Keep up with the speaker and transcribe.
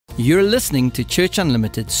You're listening to Church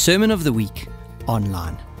Unlimited Sermon of the Week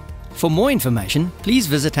online. For more information, please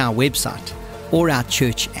visit our website or our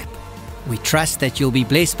church app. We trust that you'll be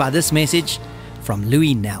blessed by this message from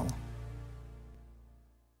Louis Nell.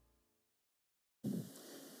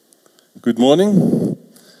 Good morning.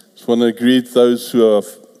 Just want to greet those who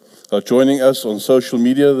are joining us on social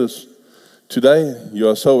media today. You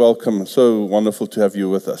are so welcome. So wonderful to have you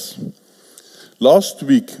with us. Last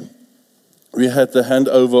week, we had the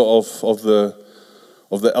handover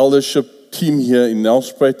of the eldership team here in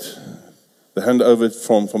Nelspruit. The handover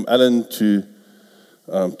from Alan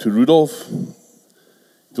to Rudolph.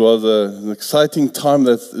 It was an exciting time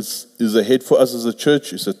that is ahead for us as a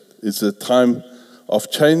church. It's a time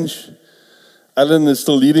of change. Alan is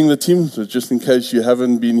still leading the team, so just in case you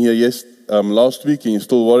haven't been here last week and you're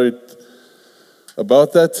still worried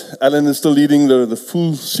about that, Alan is still leading the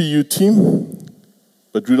full CU team.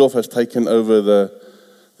 But Rudolph has taken over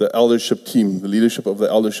the eldership team, the leadership of the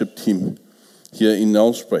eldership team here in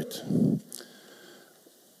Nelspruit.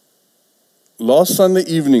 Last Sunday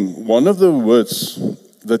evening, one of the words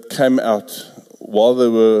that came out while they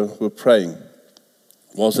were praying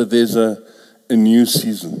was that there's a new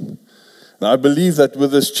season. And I believe that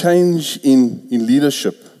with this change in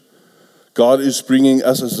leadership, God is bringing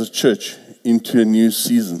us as a church into a new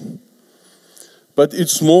season. But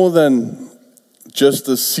it's more than just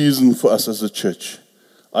a season for us as a church.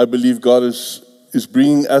 I believe God is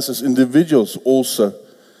bringing us as individuals also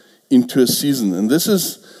into a season. And this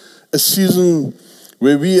is a season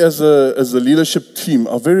where we as a leadership team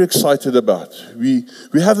are very excited about. We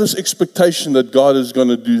have this expectation that God is going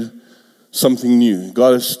to do something new.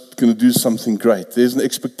 God is going to do something great. There's an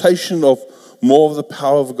expectation of more of the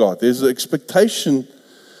power of God. There's an expectation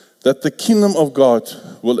that the kingdom of God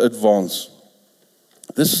will advance.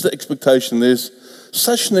 This is the expectation. There's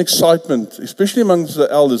such an excitement, especially amongst the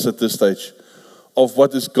elders at this stage, of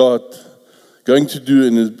what is God going to do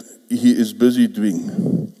and He is busy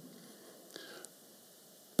doing.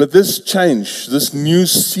 But this change, this new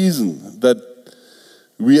season that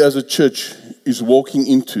we as a church is walking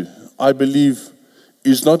into, I believe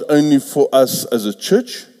is not only for us as a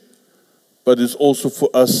church, but is also for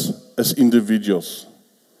us as individuals.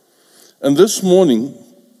 And this morning,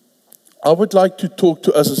 I would like to talk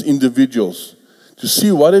to us as individuals to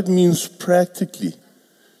see what it means practically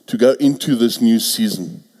to go into this new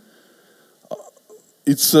season.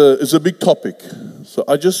 It's a big topic, so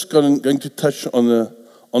I just going to touch on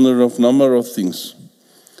a number of things.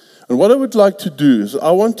 And what I would like to do is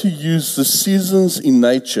I want to use the seasons in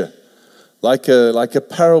nature like a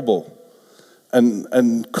parable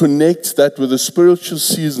and connect that with a spiritual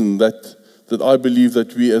season that I believe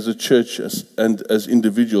that we as a church and as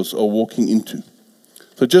individuals are walking into.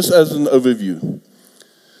 So just as an overview,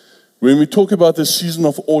 when we talk about the season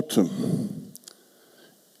of autumn,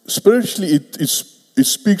 spiritually it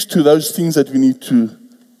speaks to those things that we need to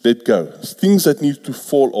let go, things that need to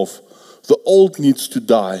fall off. The old needs to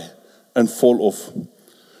die and fall off.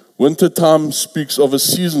 Wintertime speaks of a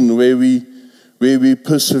season where we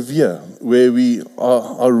persevere, where we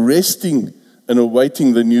are resting and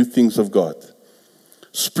awaiting the new things of God.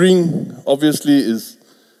 Spring, obviously, is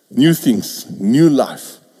new things, new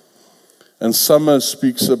life. And summer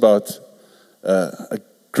speaks about a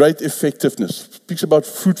great effectiveness, speaks about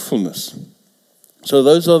fruitfulness. So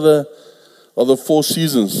those are the four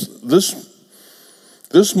seasons.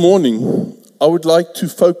 This morning, I would like to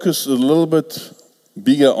focus a little bit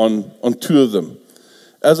bigger on two of them.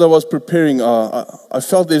 As I was preparing, I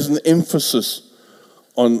felt there's an emphasis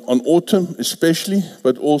on autumn especially,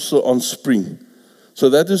 but also on spring. So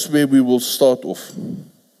that is where we will start off.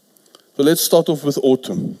 So let's start off with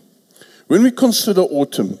autumn. When we consider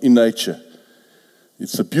autumn in nature,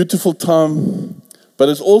 it's a beautiful time, but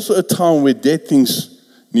it's also a time where dead things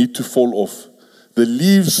need to fall off. The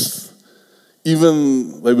leaves,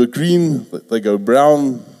 even they were green, they go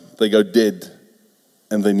brown, they go dead,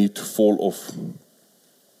 and they need to fall off.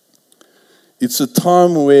 It's a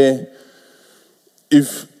time where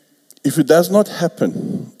if it does not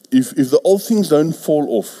happen, if the old things don't fall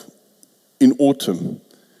off in autumn,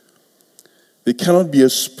 there cannot be a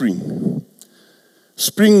spring.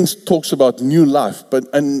 Spring talks about new life,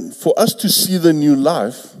 and for us to see the new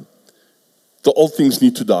life, the old things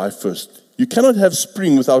need to die first. You cannot have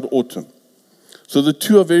spring without autumn. So the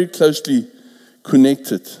two are very closely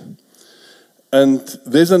connected. And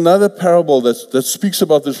there's another parable that speaks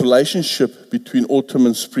about this relationship between autumn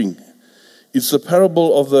and spring. It's the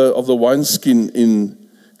parable of the wineskin in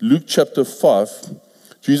Luke chapter 5.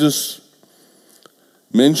 Jesus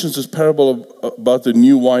mentions this parable about the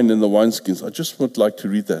new wine and the wineskins. I just would like to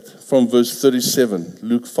read that from verse 37,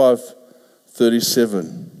 Luke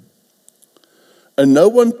 5:37. And no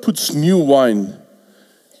one puts new wine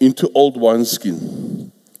into old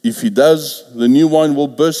wineskin. If he does, the new wine will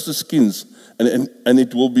burst the skins, and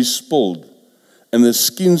it will be spilled, and the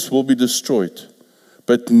skins will be destroyed.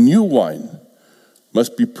 But new wine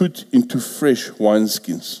must be put into fresh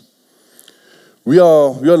wineskins. We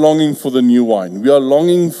are longing for the new wine. We are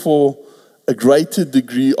longing for a greater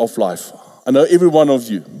degree of life. I know every one of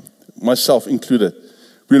you, myself included,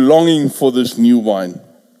 we're longing for this new wine.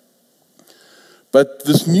 But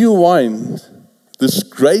this new wine, this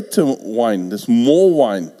greater wine, this more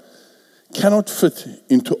wine, cannot fit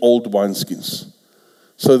into old wineskins.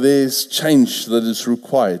 So there's change that is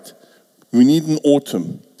required. We need an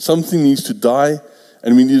autumn. Something needs to die,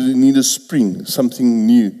 and we need a spring. Something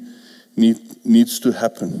new needs to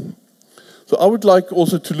happen. So I would like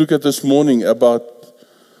also to look at this morning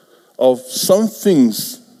of some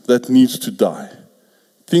things that needs to die,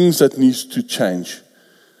 things that needs to change.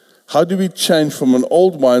 How do we change from an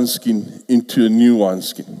old wineskin into a new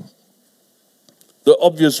wineskin? The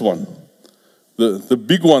obvious one, the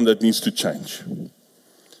big one that needs to change,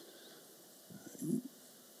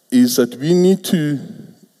 is that we need to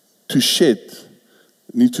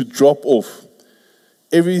drop off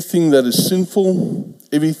everything that is sinful,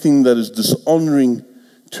 everything that is dishonoring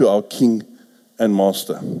to our King and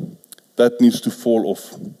Master. That needs to fall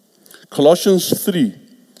off. Colossians 3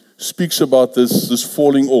 speaks about this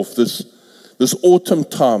falling off, this autumn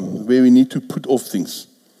time where we need to put off things.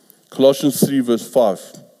 Colossians 3 verse 5.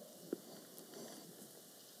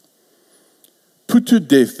 Put to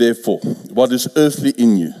death, therefore, what is earthly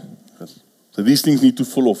in you. So these things need to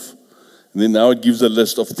fall off. And then now it gives a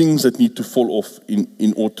list of things that need to fall off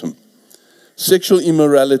in autumn. Sexual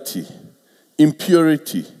immorality,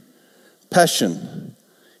 impurity, passion,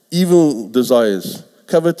 evil desires,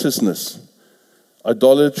 covetousness,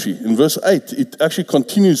 idolatry. In verse 8, it actually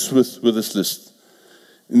continues with this list.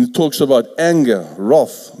 And it talks about anger,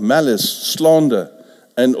 wrath, malice, slander,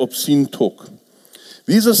 and obscene talk.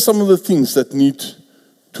 These are some of the things that need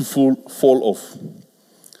to fall off.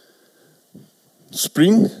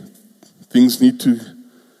 Spring, things need to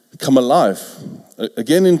come alive.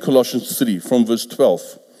 Again in Colossians 3, from verse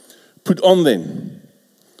 12. Put on then.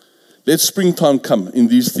 Let springtime come in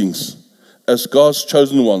these things, as God's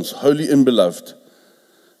chosen ones, holy and beloved.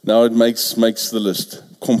 Now it makes the list.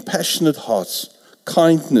 Compassionate hearts,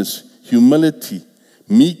 kindness, humility,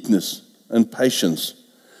 meekness, and patience.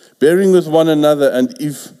 Bearing with one another, and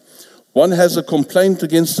if one has a complaint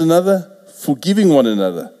against another, forgiving one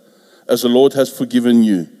another, as the Lord has forgiven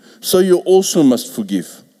you. So you also must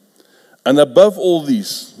forgive. And above all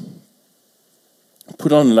these,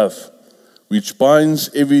 put on love, which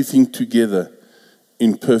binds everything together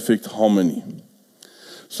in perfect harmony.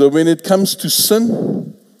 So when it comes to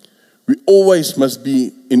sin, we always must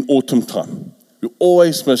be in autumn time. We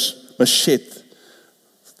always must shed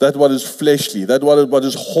that what is fleshly, that what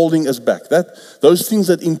is holding us back. Those things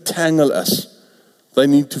that entangle us, they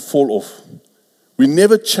need to fall off. We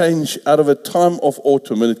never change out of a time of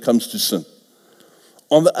autumn when it comes to sin.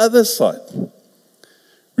 On the other side,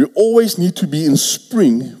 we always need to be in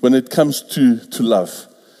spring when it comes to love,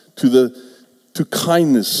 to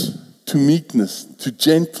kindness, to meekness, to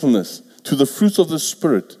gentleness, to the fruits of the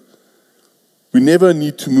Spirit. We never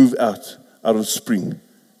need to move out of spring.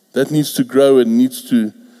 That needs to grow and needs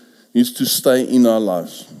to stay in our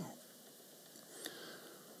lives.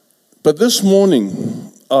 But this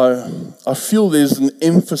morning, I feel there's an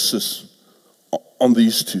emphasis on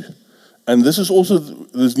these two. And this is also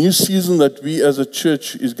this new season that we as a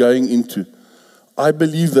church is going into. I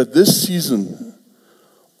believe that this season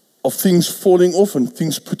of things falling off and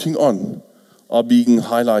things putting on are being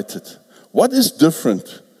highlighted. What is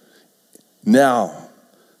different now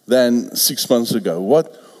than 6 months ago?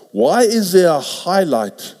 Why is there a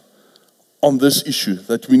highlight on this issue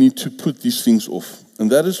that we need to put these things off? And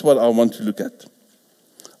that is what I want to look at.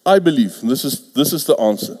 I believe, and this is the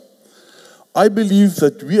answer. I believe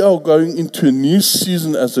that we are going into a new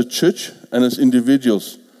season as a church and as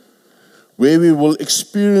individuals where we will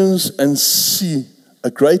experience and see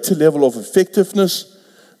a greater level of effectiveness,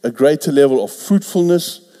 a greater level of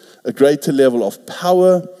fruitfulness, a greater level of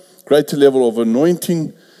power, greater level of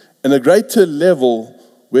anointing, and a greater level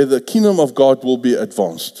where the kingdom of God will be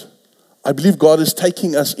advanced. I believe God is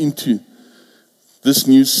taking us into this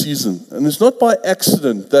new season. And it's not by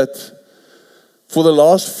accident that for the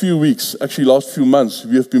last few weeks, actually last few months,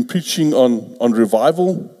 we have been preaching on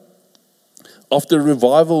revival. After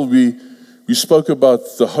revival, we We spoke about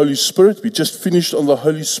the Holy Spirit. We just finished on the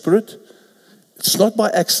Holy Spirit. It's not by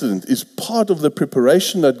accident. It's part of the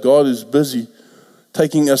preparation that God is busy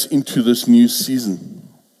taking us into this new season.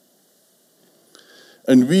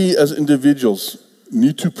 And we as individuals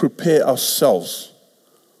need to prepare ourselves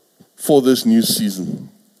for this new season.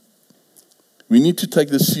 We need to take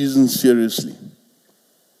this season seriously.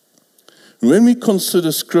 When we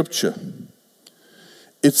consider Scripture,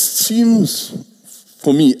 it seems,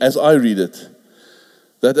 for me, as I read it,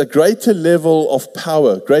 that a greater level of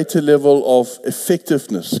power, greater level of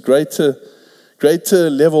effectiveness, greater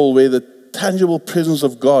level where the tangible presence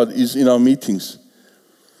of God is in our meetings,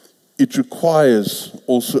 it requires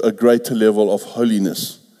also a greater level of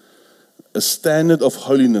holiness. A standard of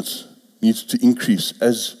holiness needs to increase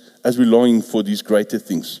as we're longing for these greater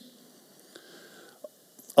things.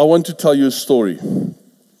 I want to tell you a story,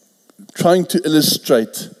 trying to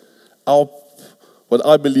illustrate what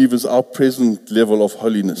I believe is our present level of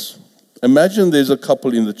holiness. Imagine there's a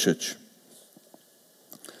couple in the church.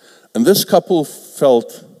 And this couple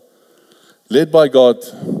felt led by God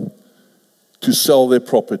to sell their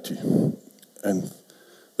property. And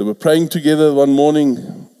they were praying together one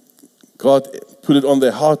morning. God put it on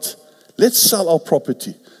their heart. Let's sell our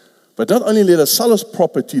property. But not only let us sell our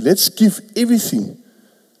property, let's give everything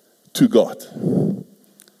to God.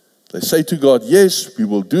 They say to God, yes, we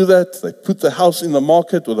will do that. They put the house in the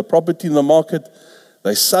market or the property in the market.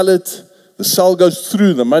 They sell it. The sale goes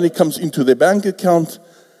through. The money comes into their bank account.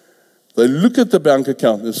 They look at the bank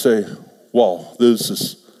account and say, wow, this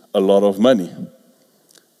is a lot of money.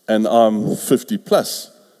 And I'm 50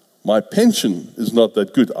 plus. My pension is not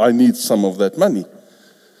that good. I need some of that money.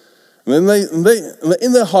 And then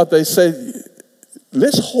in their heart, they say,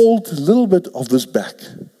 let's hold a little bit of this back.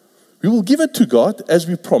 We will give it to God as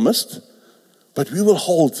we promised, but we will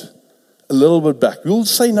hold a little bit back. We will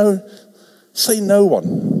say no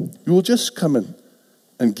one. We will just come in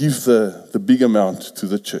and give the big amount to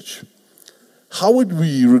the church. How would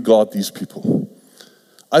we regard these people?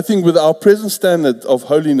 I think with our present standard of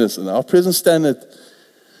holiness and our present standard,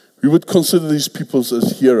 we would consider these people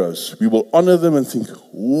as heroes. We will honor them and think,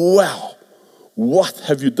 wow, what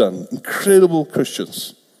have you done? Incredible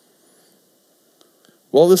Christians.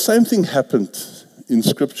 Well, the same thing happened in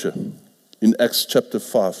Scripture, in Acts chapter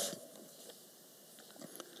 5.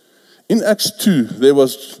 In Acts 2, there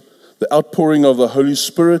was the outpouring of the Holy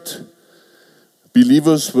Spirit.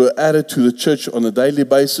 Believers were added to the church on a daily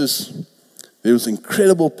basis. There was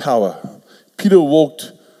incredible power. Peter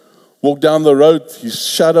walked down the road, his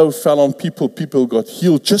shadow fell on people. People got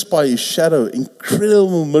healed just by his shadow.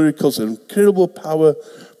 Incredible miracles, incredible power.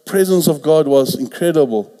 Presence of God was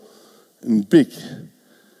incredible and big.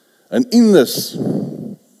 And in this,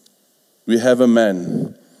 we have a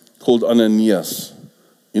man called Ananias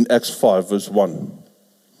in Acts 5, verse 1.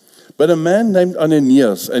 But a man named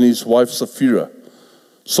Ananias and his wife Sapphira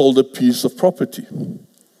sold a piece of property.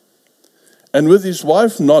 And with his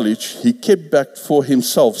wife's knowledge, he kept back for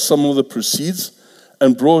himself some of the proceeds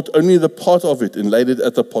and brought only the part of it and laid it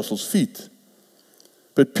at the apostles' feet.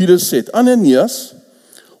 But Peter said, Ananias,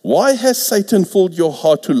 why has Satan filled your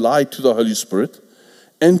heart to lie to the Holy Spirit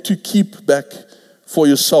and to keep back for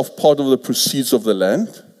yourself part of the proceeds of the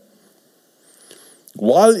land?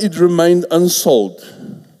 While it remained unsold,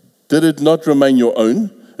 did it not remain your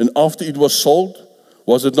own? And after it was sold,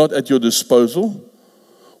 was it not at your disposal?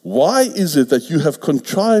 Why is it that you have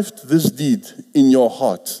contrived this deed in your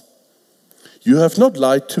heart? You have not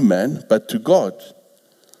lied to man, but to God.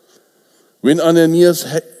 When Ananias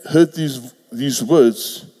heard these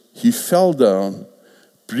words, he fell down,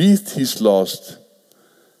 breathed his last,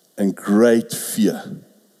 and great fear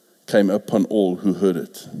came upon all who heard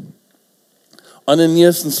it.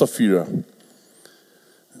 Ananias and Sapphira,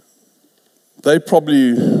 they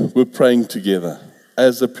probably were praying together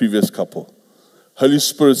as the previous couple. Holy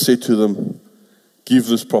Spirit said to them, give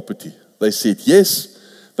this property. They said yes.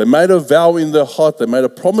 They made a vow in their heart. They made a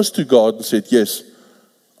promise to God and said, yes,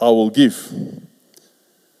 I will give.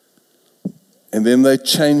 And then they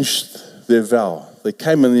changed their vow. They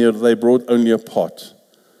came and they brought only a part.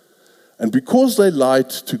 And because they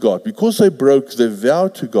lied to God, because they broke their vow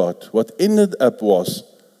to God, what ended up was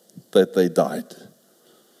that they died.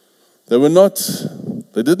 They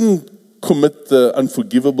didn't commit the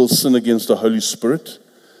unforgivable sin against the Holy Spirit.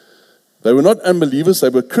 They were not unbelievers. They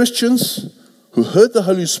were Christians who heard the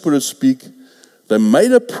Holy Spirit speak. They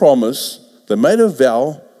made a promise. They made a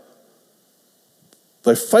vow.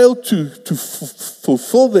 They failed to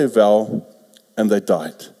fulfill their vow, and they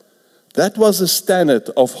died. That was the standard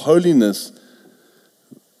of holiness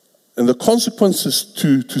and the consequences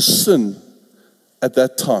to sin at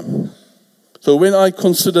that time. So when I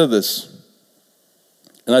consider this,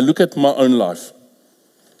 and I look at my own life,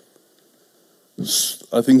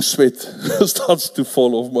 I think sweat starts to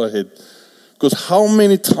fall off my head. Because how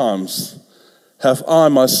many times have I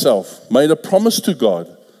myself made a promise to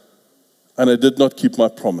God and I did not keep my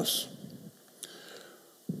promise?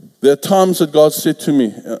 There are times that God said to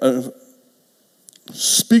me,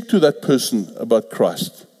 speak to that person about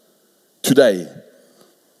Christ today.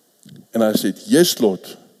 And I said, yes, Lord,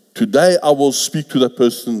 today I will speak to that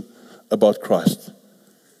person about Christ.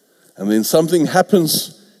 And then something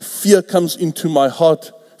happens, fear comes into my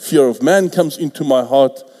heart, fear of man comes into my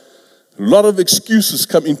heart, a lot of excuses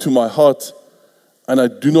come into my heart, and I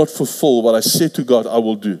do not fulfill what I said to God I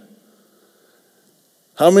will do.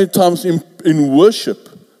 How many times in worship,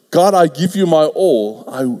 God, I give you my all,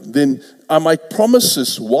 then I make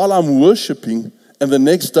promises while I'm worshiping, and the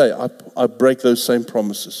next day I break those same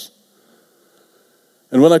promises.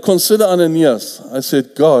 And when I consider Ananias, I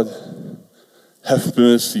said, God, have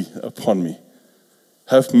mercy upon me.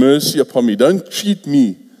 Have mercy upon me. Don't treat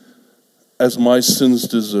me as my sins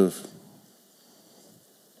deserve.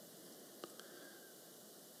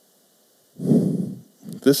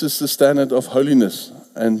 This is the standard of holiness.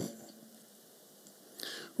 And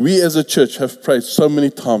we as a church have prayed so many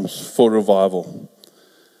times for revival.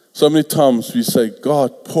 So many times we say,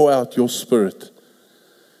 God, pour out your Spirit.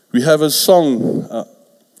 We have a song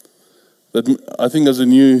that I think as a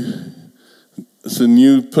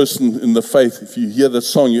new person in the faith, if you hear the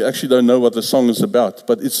song, you actually don't know what the song is about.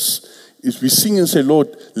 But it's we sing and say,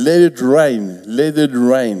 Lord, let it rain, let it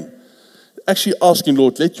rain. Actually asking,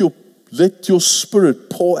 Lord, let your Spirit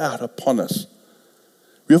pour out upon us.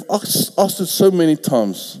 We have asked it so many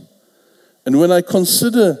times. And when I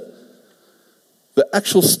consider the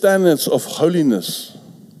actual standards of holiness,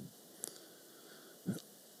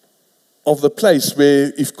 of the place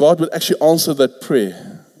where if God would actually answer that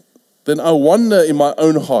prayer, then I wonder in my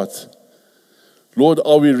own heart, Lord,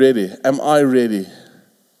 are we ready? Am I ready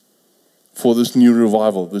for this new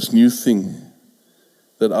revival, this new thing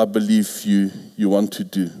that I believe you want to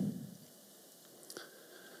do?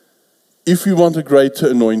 If we want a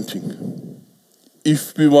greater anointing,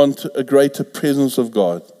 if we want a greater presence of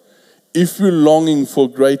God, if we're longing for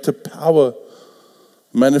greater power,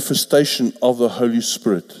 manifestation of the Holy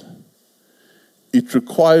Spirit, it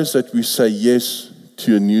requires that we say yes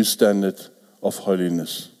to a new standard of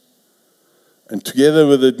holiness. And together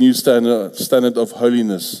with the new standard of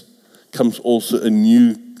holiness comes also a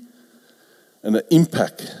new and an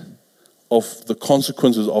impact of the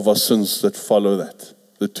consequences of our sins that follow that.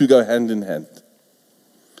 The two go hand in hand.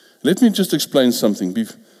 Let me just explain something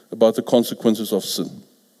about the consequences of sin.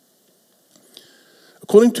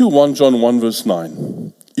 According to 1 John 1 verse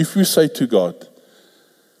 9, if we say to God,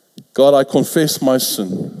 God, I confess my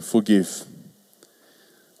sin, forgive.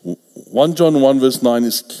 1 John 1 verse 9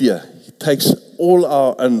 is clear. He takes all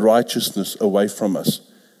our unrighteousness away from us.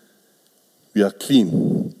 We are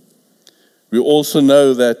clean. We also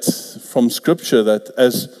know that from Scripture that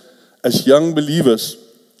as young believers,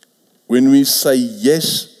 when we say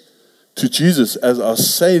yes to Jesus as our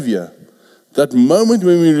Savior, that moment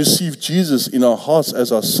when we receive Jesus in our hearts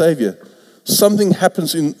as our Savior, something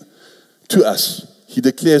happens to us. He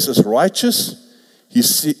declares us righteous. He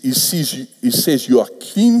says you are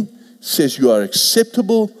clean. He says you are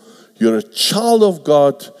acceptable. You're a child of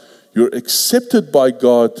God. You're accepted by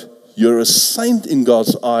God. You're a saint in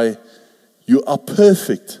God's eye. You are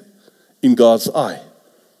perfect in God's eye.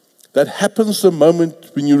 That happens the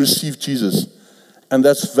moment when you receive Jesus. And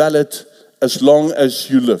that's valid as long as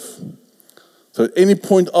you live. So at any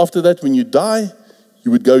point after that, when you die,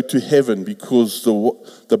 you would go to heaven because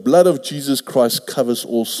the blood of Jesus Christ covers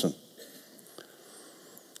all sin.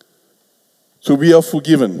 So we are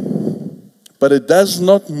forgiven. But it does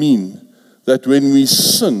not mean that when we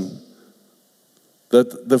sin,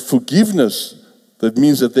 that the forgiveness, that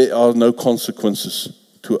means that there are no consequences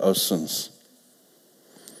to our sins.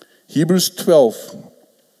 Hebrews 12,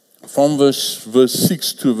 from verse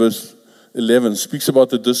 6 to verse 11, speaks about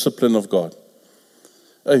the discipline of God.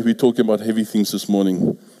 Hey, we're talking about heavy things this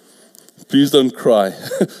morning. Please don't cry.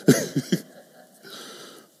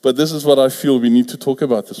 But this is what I feel we need to talk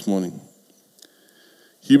about this morning.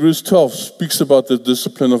 Hebrews 12 speaks about the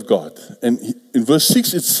discipline of God. And in verse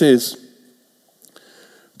 6 it says,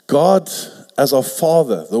 God as our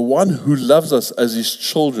Father, the one who loves us as His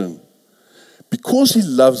children, because He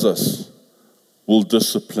loves us, will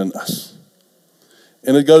discipline us.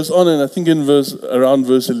 And it goes on, and I think in around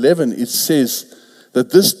verse 11, it says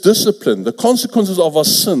that this discipline, the consequences of our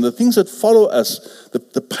sin, the things that follow us,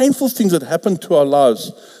 the painful things that happen to our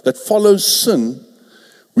lives that follow sin,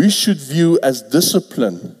 we should view as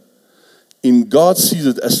discipline. In God sees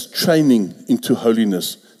it as training into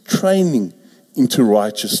holiness, training into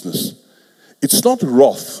righteousness. It's not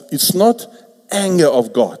wrath. It's not anger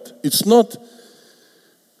of God. It's not,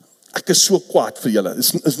 ek is so kwaad vir julle.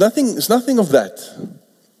 It's nothing of that.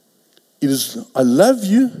 It is, I love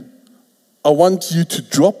you. I want you to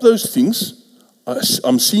drop those things.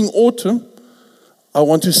 I'm seeing autumn. I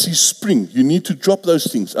want to see spring. You need to drop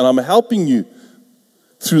those things. And I'm helping you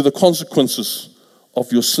through the consequences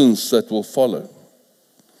of your sins that will follow.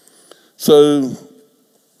 So,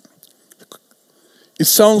 it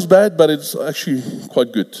sounds bad, but it's actually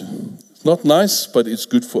quite good. It's not nice, but it's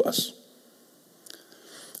good for us.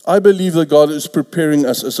 I believe that God is preparing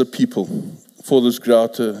us as a people for this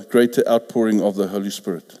greater outpouring of the Holy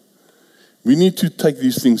Spirit. We need to take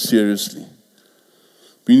these things seriously.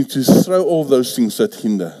 We need to throw all those things that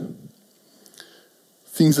hinder,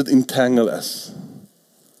 things that entangle us.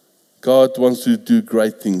 God wants to do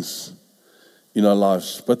great things in our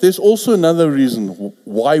lives. But there's also another reason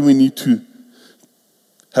why we need to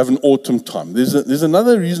have an autumn time. There's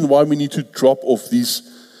another reason why we need to drop off these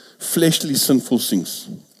fleshly sinful things.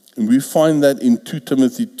 And we find that in 2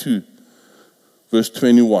 Timothy 2, verse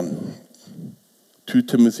 21. 2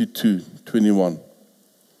 Timothy 2, 21.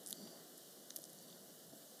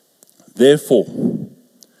 Therefore,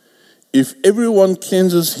 if everyone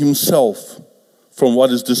cleanses himself from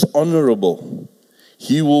what is dishonorable,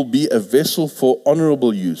 he will be a vessel for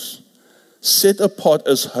honorable use, set apart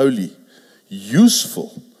as holy,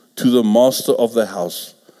 useful to the master of the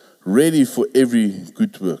house, ready for every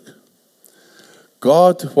good work.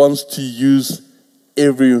 God wants to use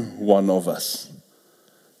every one of us.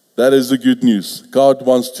 That is the good news. God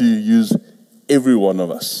wants to use every one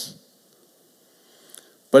of us.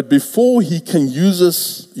 But before he can use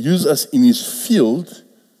us in his field,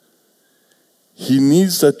 he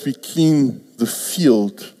needs that we clean the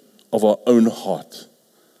field of our own heart.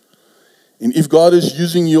 And if God is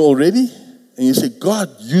using you already, and you say, God,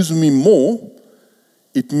 use me more,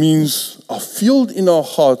 it means our field in our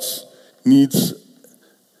hearts needs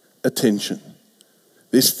attention.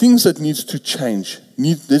 There's things that needs to change.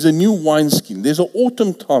 There's a new wineskin. There's an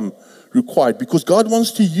autumn time required because God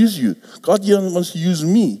wants to use you. God wants to use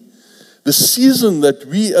me. The season that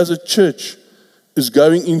we as a church is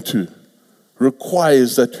going into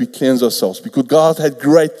requires that we cleanse ourselves because God had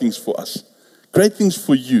great things for us. Great things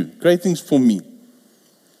for you. Great things for me.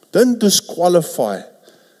 Don't disqualify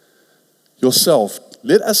yourself.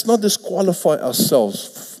 Let us not disqualify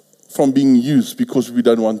ourselves from being used because we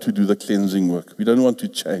don't want to do the cleansing work. We don't want to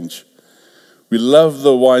change. We love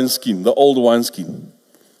the wineskin, the old wineskin.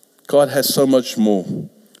 God has so much more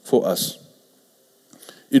for us.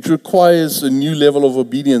 It requires a new level of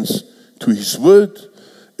obedience to His Word.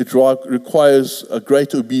 It requires a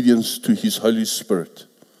great obedience to His Holy Spirit.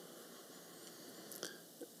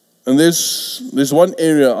 And there's one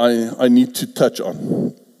area I need to touch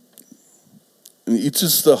on. And it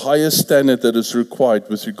is the highest standard that is required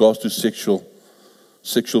with regards to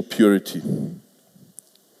sexual purity.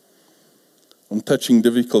 I'm touching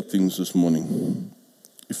difficult things this morning.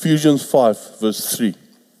 Ephesians 5, verse 3.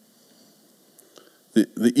 The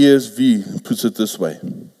ESV puts it this way.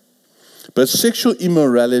 But sexual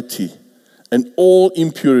immorality and all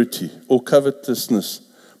impurity or covetousness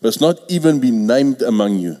must not even be named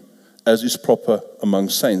among you, as is proper among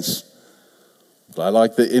saints. But I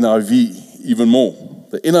like the NIV even more.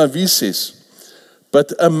 The NIV says,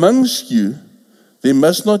 but amongst you there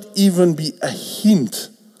must not even be a hint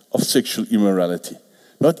of sexual immorality.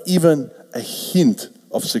 Not even a hint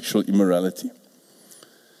of sexual immorality.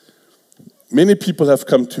 Many people have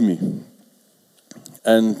come to me,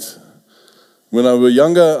 and when I was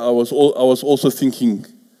younger, I was also thinking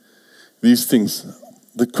these things.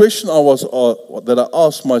 The question that I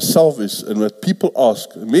ask myself is, and what people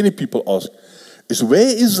ask, many people ask, is where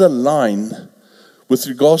is the line with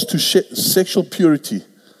regards to sexual purity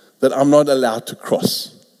that I'm not allowed to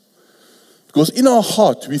cross? Because in our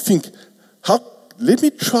heart, we think, let me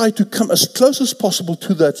try to come as close as possible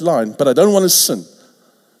to that line, but I don't want to sin.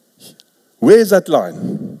 Where is that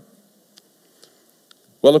line?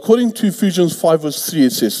 Well, according to Ephesians 5 verse 3,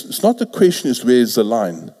 it says, it's not the question is where is the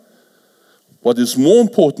line. What is more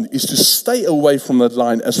important is to stay away from that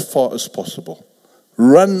line as far as possible.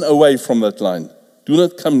 Run away from that line. Do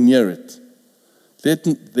not come near it. Let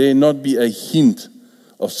there not be a hint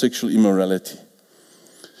of sexual immorality.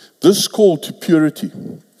 This call to purity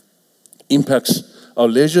impacts our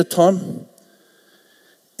leisure time,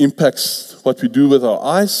 impacts what we do with our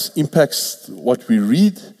eyes, impacts what we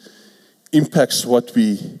read, impacts what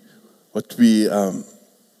we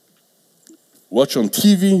watch on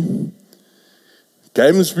TV,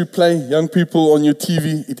 games we play, young people on your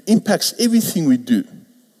TV. It impacts everything we do.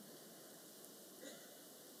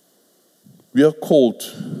 We are called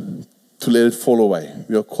to let it fall away.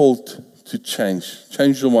 We are called to change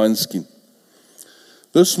the wineskin.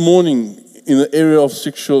 This morning, in the area of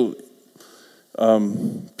sexual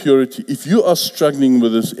purity, if you are struggling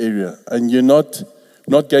with this area and you're not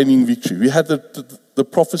gaining victory, we had the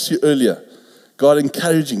prophecy earlier, God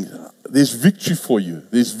encouraging, there's victory for you.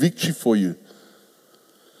 There's victory for you.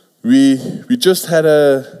 We just had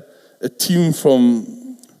a team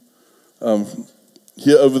from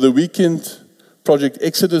here over the weekend, Project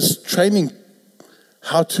Exodus, training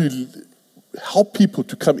how to help people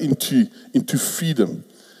to come into freedom.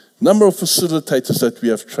 Number of facilitators that we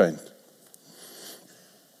have trained.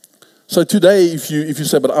 So today, if you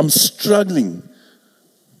say, but I'm struggling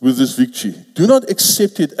with this victory, do not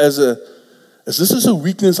accept it as this is a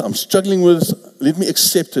weakness I'm struggling with, let me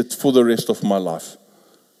accept it for the rest of my life.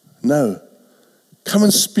 No. Come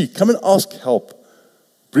and speak. Come and ask help.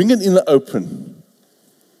 Bring it in the open.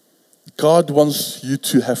 God wants you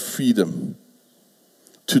to have freedom.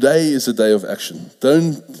 Today is a day of action.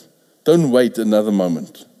 Don't wait another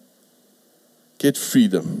moment. Get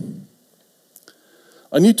freedom.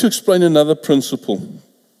 I need to explain another principle.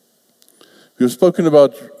 We have spoken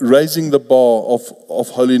about raising the bar of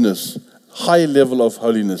holiness, high level of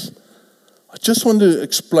holiness. I just want to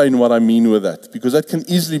explain what I mean with that, because that can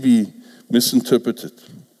easily be misinterpreted.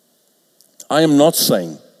 I am not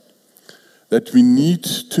saying that we need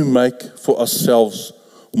to make for ourselves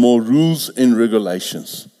more rules and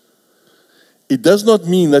regulations. It does not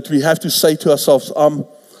mean that we have to say to ourselves, I'm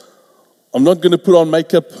not going to put on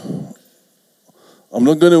makeup. I'm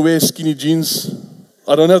not going to wear skinny jeans.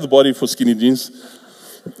 I don't have the body for skinny jeans.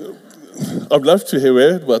 I'd love to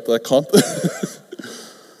wear it, but I can't.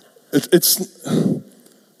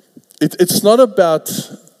 It's not about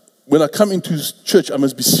when I come into church, I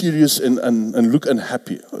must be serious and look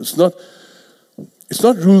unhappy. It's not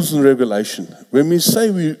rules and regulation. When we say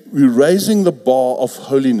we're raising the bar of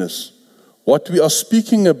holiness, what we are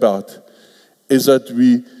speaking about is that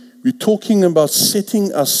we're talking about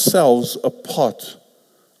setting ourselves apart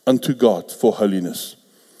unto God for holiness.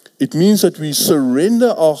 It means that we surrender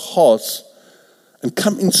our hearts and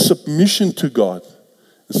come in submission to God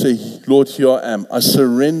and say, Lord, here I am. I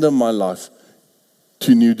surrender my life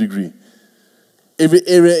to a new degree. Every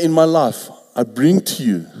area in my life I bring to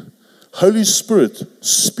you. Holy Spirit,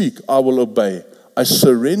 speak, I will obey. I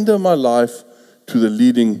surrender my life to the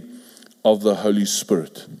leading of the Holy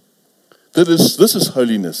Spirit. This is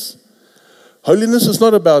holiness. Holiness is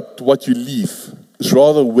not about what you leave. It's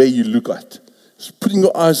rather where you look at. It's putting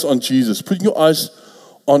your eyes on Jesus, putting your eyes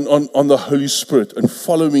on the Holy Spirit and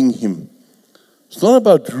following Him. It's not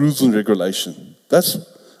about rules and regulation. That's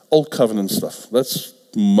old covenant stuff. That's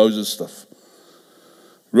Moses stuff.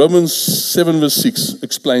 Romans 7 verse 6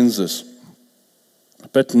 explains this.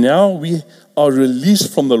 But now we are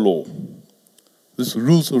released from the law. This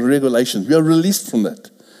rules and regulations. We are released from that.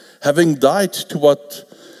 Having died to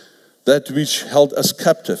that which held us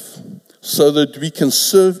captive, so that we can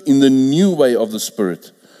serve in the new way of the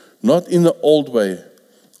Spirit, not in the old way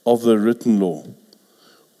of the written law.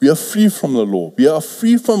 We are free from the law. We are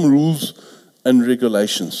free from rules and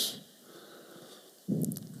regulations.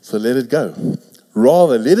 So let it go.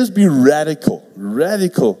 Rather, let us be radical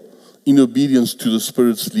in obedience to the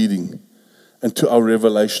Spirit's leading and to our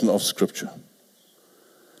revelation of Scripture.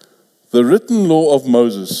 The written law of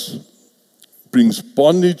Moses brings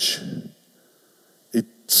bondage. It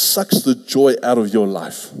sucks the joy out of your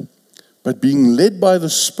life. But being led by the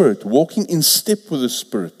Spirit, walking in step with the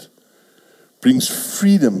Spirit, brings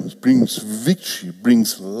freedom, brings victory,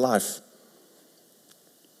 brings life.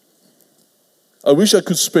 I wish I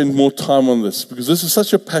could spend more time on this, because this is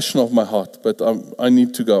such a passion of my heart, but I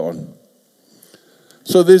need to go on.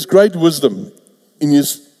 So there's great wisdom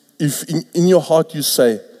if in your heart you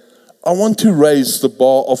say, I want to raise the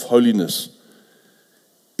bar of holiness.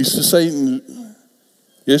 Is to say,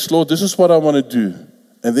 yes, Lord, this is what I want to do.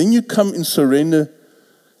 And then you come in surrender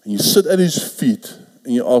and you sit at His feet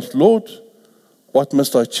and you ask, Lord, what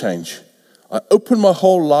must I change? I open my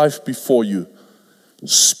whole life before you.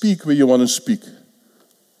 Speak where you want to speak.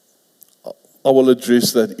 I will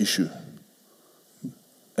address that issue.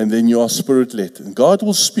 And then you are Spirit-led. And God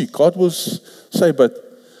will speak. God will say, but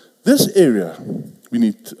this area we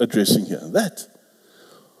need addressing here. That.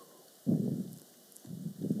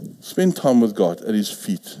 Spend time with God at His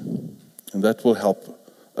feet. And that will help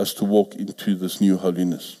us to walk into this new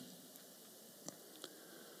holiness.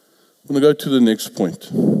 I'm going to go to the next point.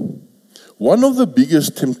 One of the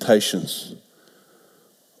biggest temptations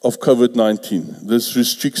of COVID-19, these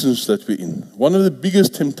restrictions that we're in, one of the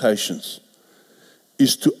biggest temptations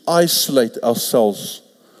is to isolate ourselves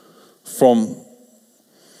from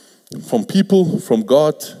people, from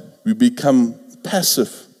God. We become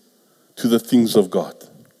passive to the things of God.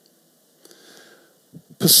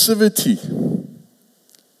 Passivity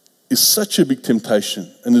is such a big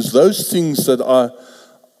temptation, and it's those things that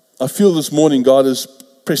I feel this morning God is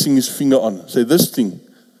pressing His finger on. Say, this thing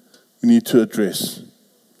we need to address.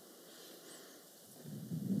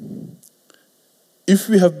 If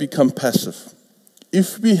we have become passive,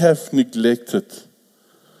 if we have neglected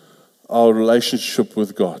our relationship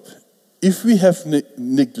with God, if we have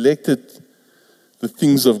neglected the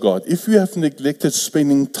things of God, if we have neglected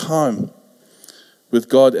spending time with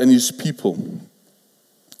God and His people,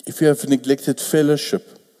 if we have neglected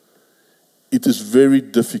fellowship, it is very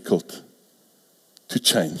difficult to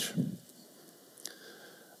change.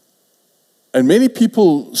 And many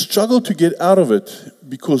people struggle to get out of it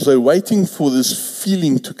because they're waiting for this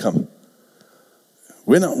feeling to come.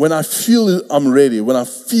 When I feel I'm ready, when I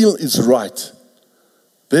feel it's right,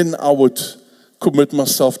 then I would commit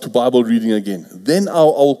myself to Bible reading again. Then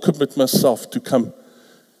I'll commit myself to come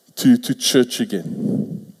to church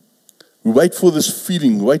again. We wait for this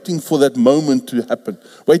feeling, waiting for that moment to happen,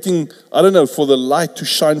 waiting, I don't know, for the light to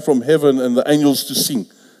shine from heaven and the angels to sing.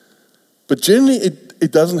 But generally,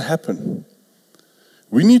 it doesn't happen.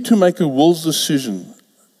 We need to make a will's decision,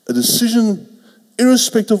 a decision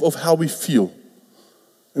irrespective of how we feel.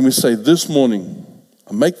 And we say, this morning,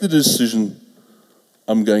 I make the decision,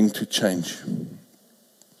 I'm going to change.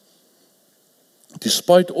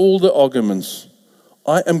 Despite all the arguments,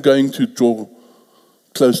 I am going to draw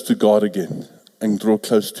close to God again and draw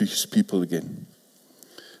close to His people again.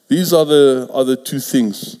 These are the two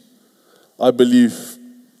things I believe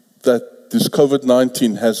that this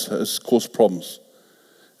COVID-19 has caused problems.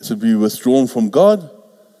 It's that we've withdrawn from God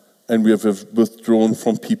and we have withdrawn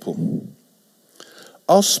from people.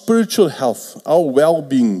 Our spiritual health, our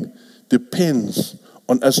well-being depends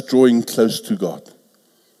on us drawing close to God.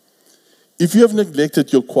 If you have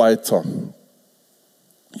neglected your quiet time,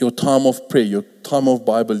 your time of prayer, your time of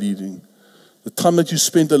Bible reading, the time that you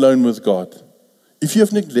spend alone with God, if you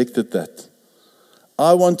have neglected that,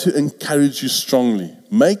 I want to encourage you strongly.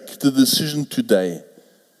 Make the decision today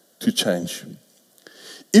to change.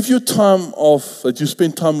 If your time that you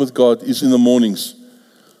spend time with God is in the mornings,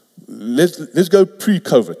 let's go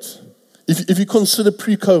pre-COVID. If you consider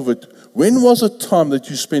pre-COVID, when was a time that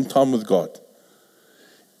you spent time with God?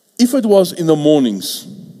 If it was in the mornings,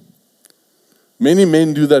 many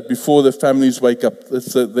men do that before their families wake up.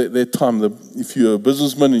 That's their time. If you're a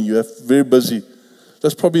businessman and you're very busy,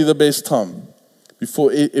 that's probably the best time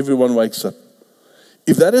before everyone wakes up.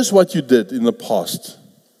 If that is what you did in the past,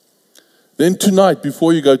 then tonight,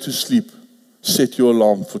 before you go to sleep, set your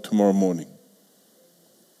alarm for tomorrow morning.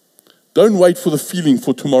 Don't wait for the feeling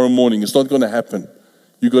for tomorrow morning. It's not going to happen.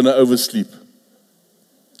 You're going to oversleep.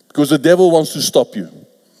 Because the devil wants to stop you.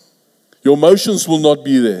 Your emotions will not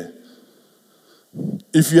be there.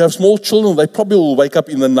 If you have small children, they probably will wake up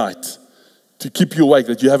in the night to keep you awake,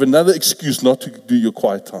 that you have another excuse not to do your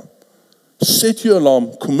quiet time. Set your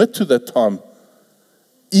alarm, commit to that time.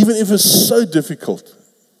 Even if it's so difficult,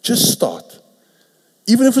 just start.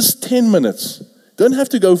 Even if it's 10 minutes. Don't have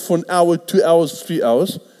to go for an hour, 2 hours, 3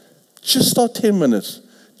 hours. Just start 10 minutes.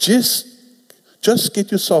 Just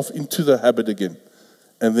get yourself into the habit again.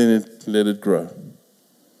 And then let it grow.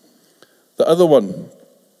 The other one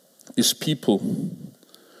is people.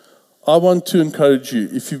 I want to encourage you,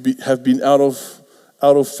 if you have been out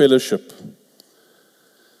of fellowship.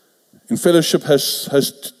 And fellowship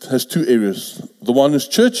has two areas. The one is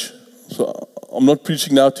church. So I'm not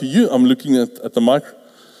preaching now to you. I'm looking at the mic.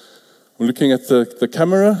 I'm looking at the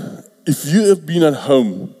camera. If you have been at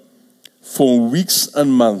home for weeks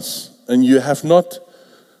and months and you have not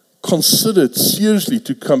considered seriously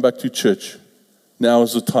to come back to church, now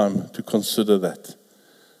is the time to consider that.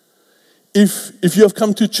 If you have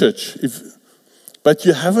come to church, but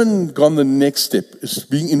you haven't gone the next step, is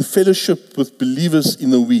being in fellowship with believers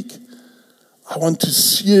in the week, I want to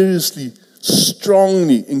seriously,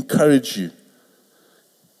 strongly encourage you.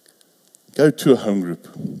 Go to a home group.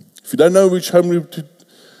 If you don't know which home group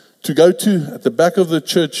to go to, at the back of the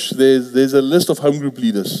church, there's a list of home group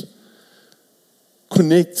leaders.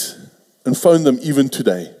 Connect and phone them even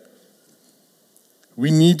today. We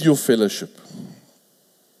need your fellowship.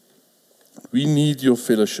 We need your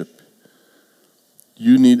fellowship.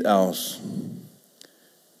 You need ours.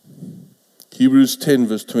 Hebrews 10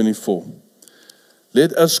 verse 24.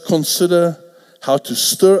 Let us consider how to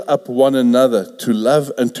stir up one another to love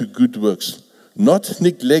and to good works, not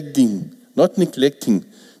neglecting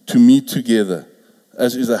to meet together,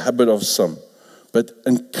 as is a habit of some, but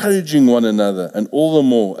encouraging one another, and all the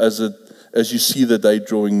more as you see the day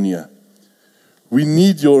drawing near. We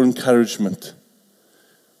need your encouragement.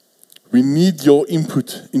 We need your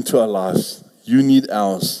input into our lives. You need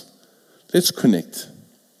ours. Let's connect.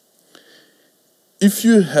 If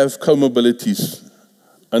you have comorbidities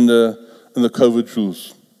under the COVID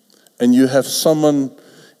rules, and you have someone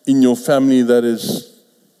in your family that's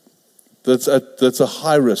a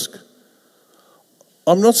high risk,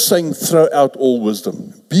 I'm not saying throw out all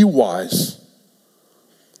wisdom. Be wise.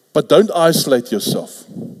 But don't isolate yourself.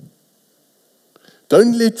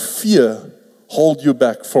 Don't let fear hold you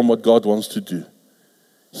back from what God wants to do.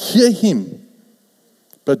 Hear Him,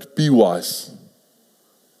 but be wise.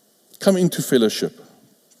 Come into fellowship.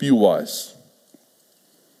 Be wise.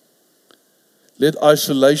 Let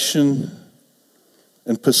isolation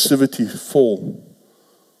and passivity fall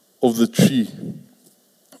of the tree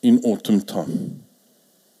in autumn time.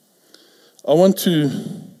 Let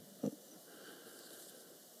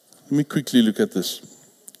me quickly look at this.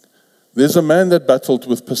 There's a man that battled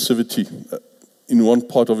with passivity in one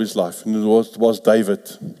part of his life, and it was David.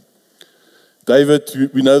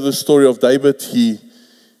 David, we know the story of David. He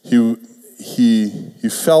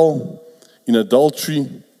fell in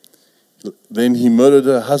adultery, then he murdered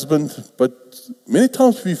her husband, but many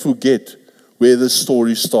times we forget where the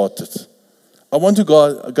story started. I want to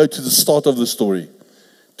go to the start of the story.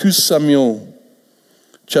 2 Samuel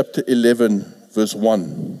chapter 11, verse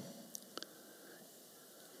 1.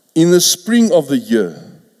 In the spring of the year,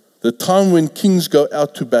 the time when kings go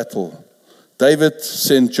out to battle, David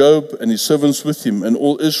sent Joab and his servants with him and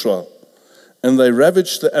all Israel, and they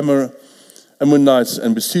ravaged the Ammonites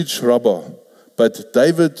and besieged Rabbah. But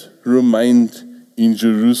David remained in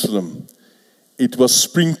Jerusalem. It was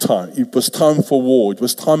springtime. It was time for war. It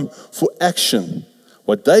was time for action.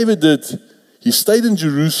 What David did, he stayed in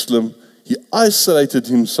Jerusalem, he isolated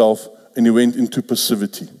himself, and he went into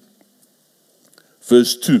passivity.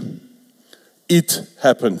 Verse 2. It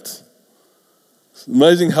happened. It's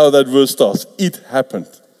amazing how that verse starts. It happened.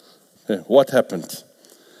 Okay, what happened?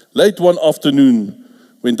 Late one afternoon,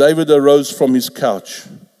 when David arose from his couch,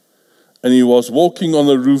 and he was walking on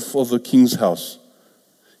the roof of the king's house.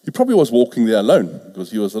 He probably was walking there alone,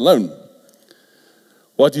 because he was alone.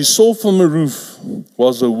 What he saw from the roof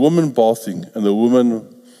was a woman bathing, and the woman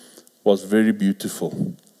was very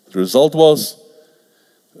beautiful. The result was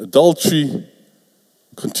adultery.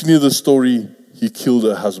 Continue the story, he killed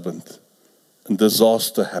her husband, and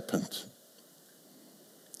disaster happened.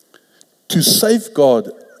 To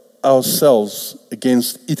safeguard ourselves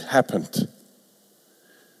against it happened,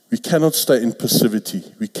 we cannot stay in passivity.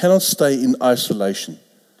 We cannot stay in isolation.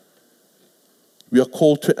 We are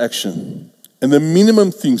called to action. And the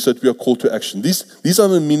minimum things that we are called to action, these are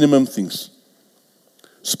the minimum things.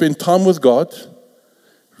 Spend time with God,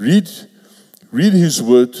 read His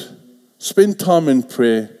Word, spend time in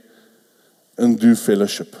prayer, and do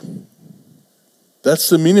fellowship. That's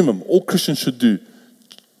the minimum all Christians should do.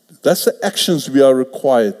 That's the actions we are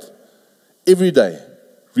required every day.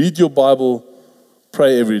 Read your Bible,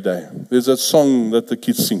 pray every day. There's that song that the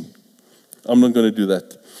kids sing. I'm not going to do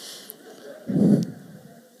that.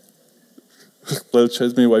 They'll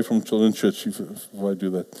chase me away from children's church if I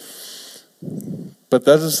do that. But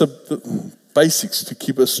that is the basics to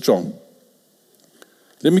keep us strong.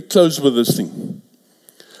 Let me close with this thing.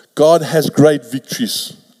 God has great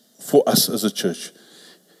victories for us as a church.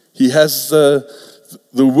 He has the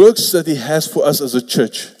works that He has for us as a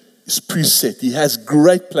church is preset. He has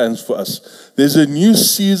great plans for us. There's a new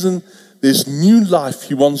season. There's new life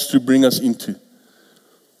He wants to bring us into.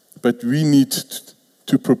 But we need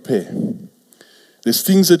to prepare. There's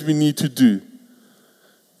things that we need to do.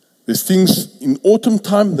 There's things in autumn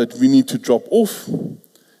time that we need to drop off.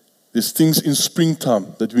 There's things in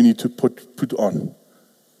springtime that we need to put on.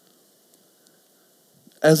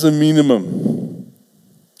 As a minimum,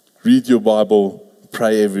 read your Bible,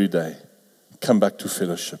 pray every day, come back to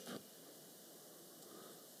fellowship.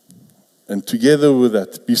 And together with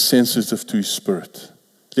that, be sensitive to His Spirit.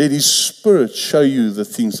 Let His Spirit show you the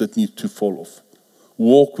things that need to fall off.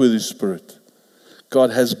 Walk with His Spirit.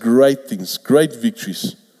 God has great things, great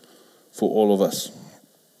victories for all of us.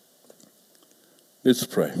 Let's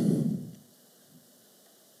pray.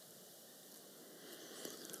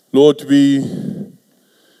 Lord, we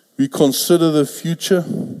consider the future.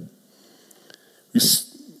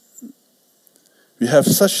 We have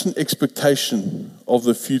such an expectation of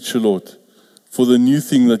the future, Lord, for the new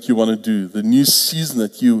thing that you want to do, the new season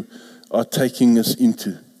that you are taking us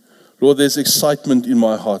into. Lord, there's excitement in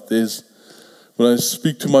my heart. When I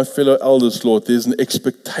speak to my fellow elders, Lord, there's an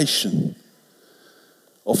expectation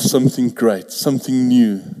of something great, something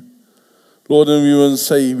new. Lord, and we want to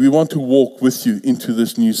say, we want to walk with you into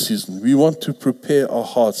this new season. We want to prepare our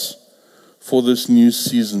hearts for this new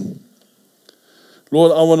season.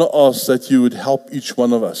 Lord, I want to ask that you would help each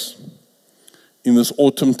one of us in this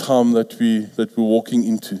autumn time that we're walking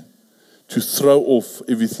into, to throw off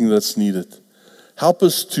everything that's needed. Help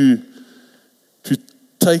us to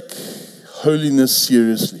take holiness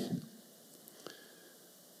seriously.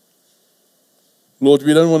 Lord,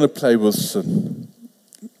 we don't want to play with sin.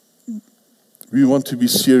 We want to be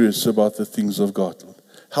serious about the things of God.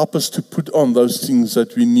 Help us to put on those things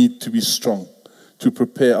that we need to be strong, to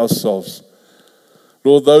prepare ourselves.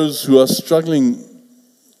 Lord, those who are struggling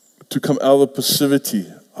to come out of passivity,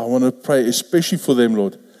 I want to pray especially for them,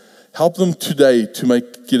 Lord. Help them today to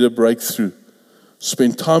get a breakthrough.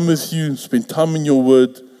 Spend time with you, spend time in your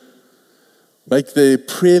word. Make their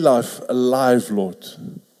prayer life alive, Lord,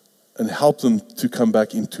 and help them to come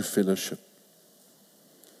back into fellowship.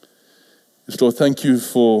 Yes, Lord, thank you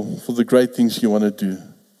for the great things you want to do.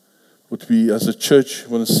 What we as a church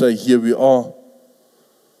want to say, here we are.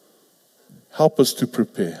 Help us to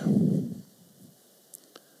prepare.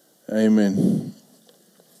 Amen.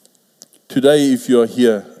 Today, if you are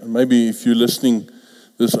here, and maybe if you're listening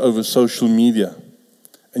this over social media,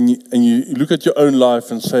 and you look at your own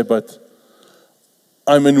life and say, but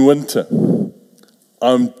I'm in winter.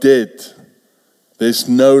 I'm dead. There's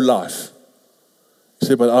no life. You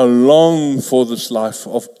say, but I long for this life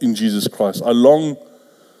in Jesus Christ. I long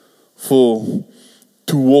to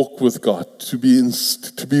walk with God, to be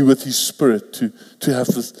with His Spirit, to have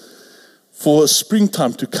this, for a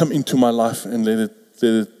springtime to come into my life and let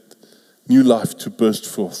it new life to burst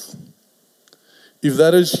forth. If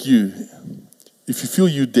that is you, if you feel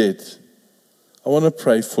you're dead, I want to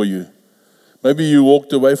pray for you. Maybe you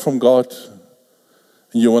walked away from God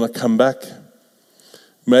and you want to come back.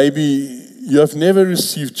 Maybe you have never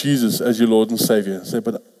received Jesus as your Lord and Savior. Say,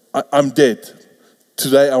 but I'm dead.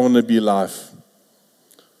 Today I want to be alive.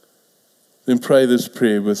 Then pray this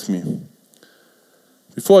prayer with me.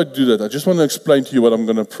 Before I do that, I just want to explain to you what I'm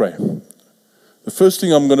going to pray. The first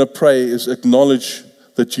thing I'm going to pray is acknowledge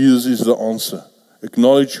that Jesus is the answer.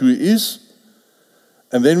 Acknowledge who He is.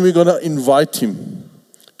 And then we're going to invite Him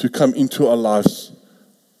to come into our lives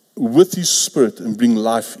with His Spirit and bring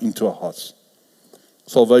life into our hearts.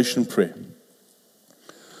 Salvation prayer.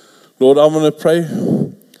 Lord, I want to pray.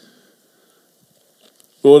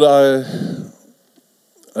 Lord,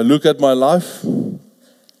 I look at my life.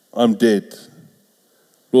 I'm dead.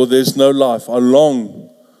 Lord, there's no life. I long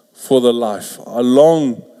for the life. I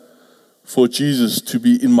long for Jesus to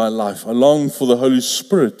be in my life. I long for the Holy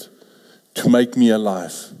Spirit to make me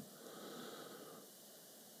alive.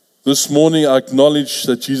 This morning, I acknowledge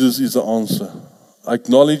that Jesus is the answer. I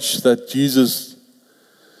acknowledge that Jesus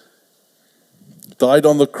died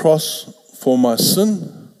on the cross for my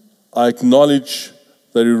sin. I acknowledge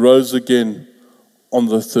that He rose again on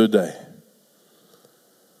the third day.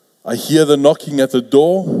 I hear the knocking at the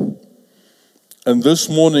door, and this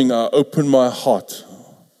morning I open my heart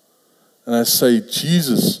and I say,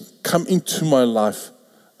 Jesus, come into my life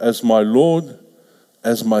as my Lord,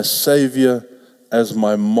 as my Savior, as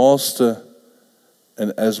my Master,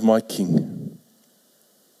 and as my King.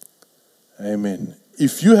 Amen.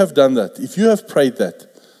 If you have done that, if you have prayed that,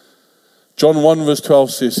 John 1 verse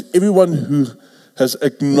 12 says, everyone who has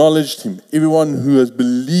acknowledged Him, everyone who has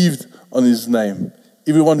believed on His name,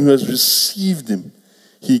 everyone who has received Him,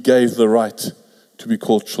 He gave the right to be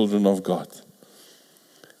called children of God.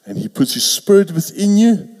 And He puts His Spirit within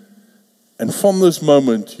you, and from this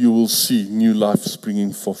moment you will see new life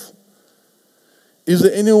springing forth. Is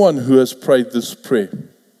there anyone who has prayed this prayer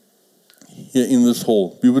here in this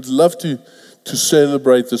hall? We would love to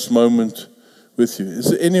celebrate this moment with you.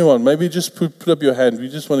 Is there anyone? Maybe just put up your hand. We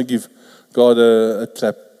just want to give God a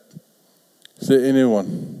clap. Is there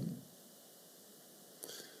anyone?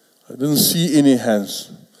 I didn't see any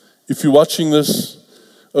hands. If you're watching this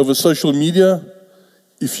over social media,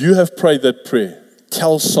 if you have prayed that prayer,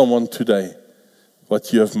 tell someone today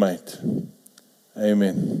what you have made.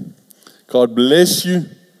 Amen. God bless you.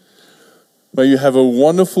 May you have a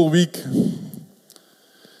wonderful week.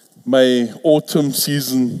 May autumn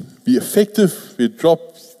season be effective. We drop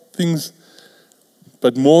things.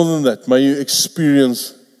 But more than that, may you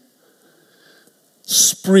experience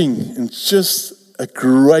spring in just a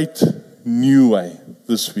great new way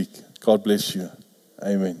this week. God bless you.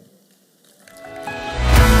 Amen.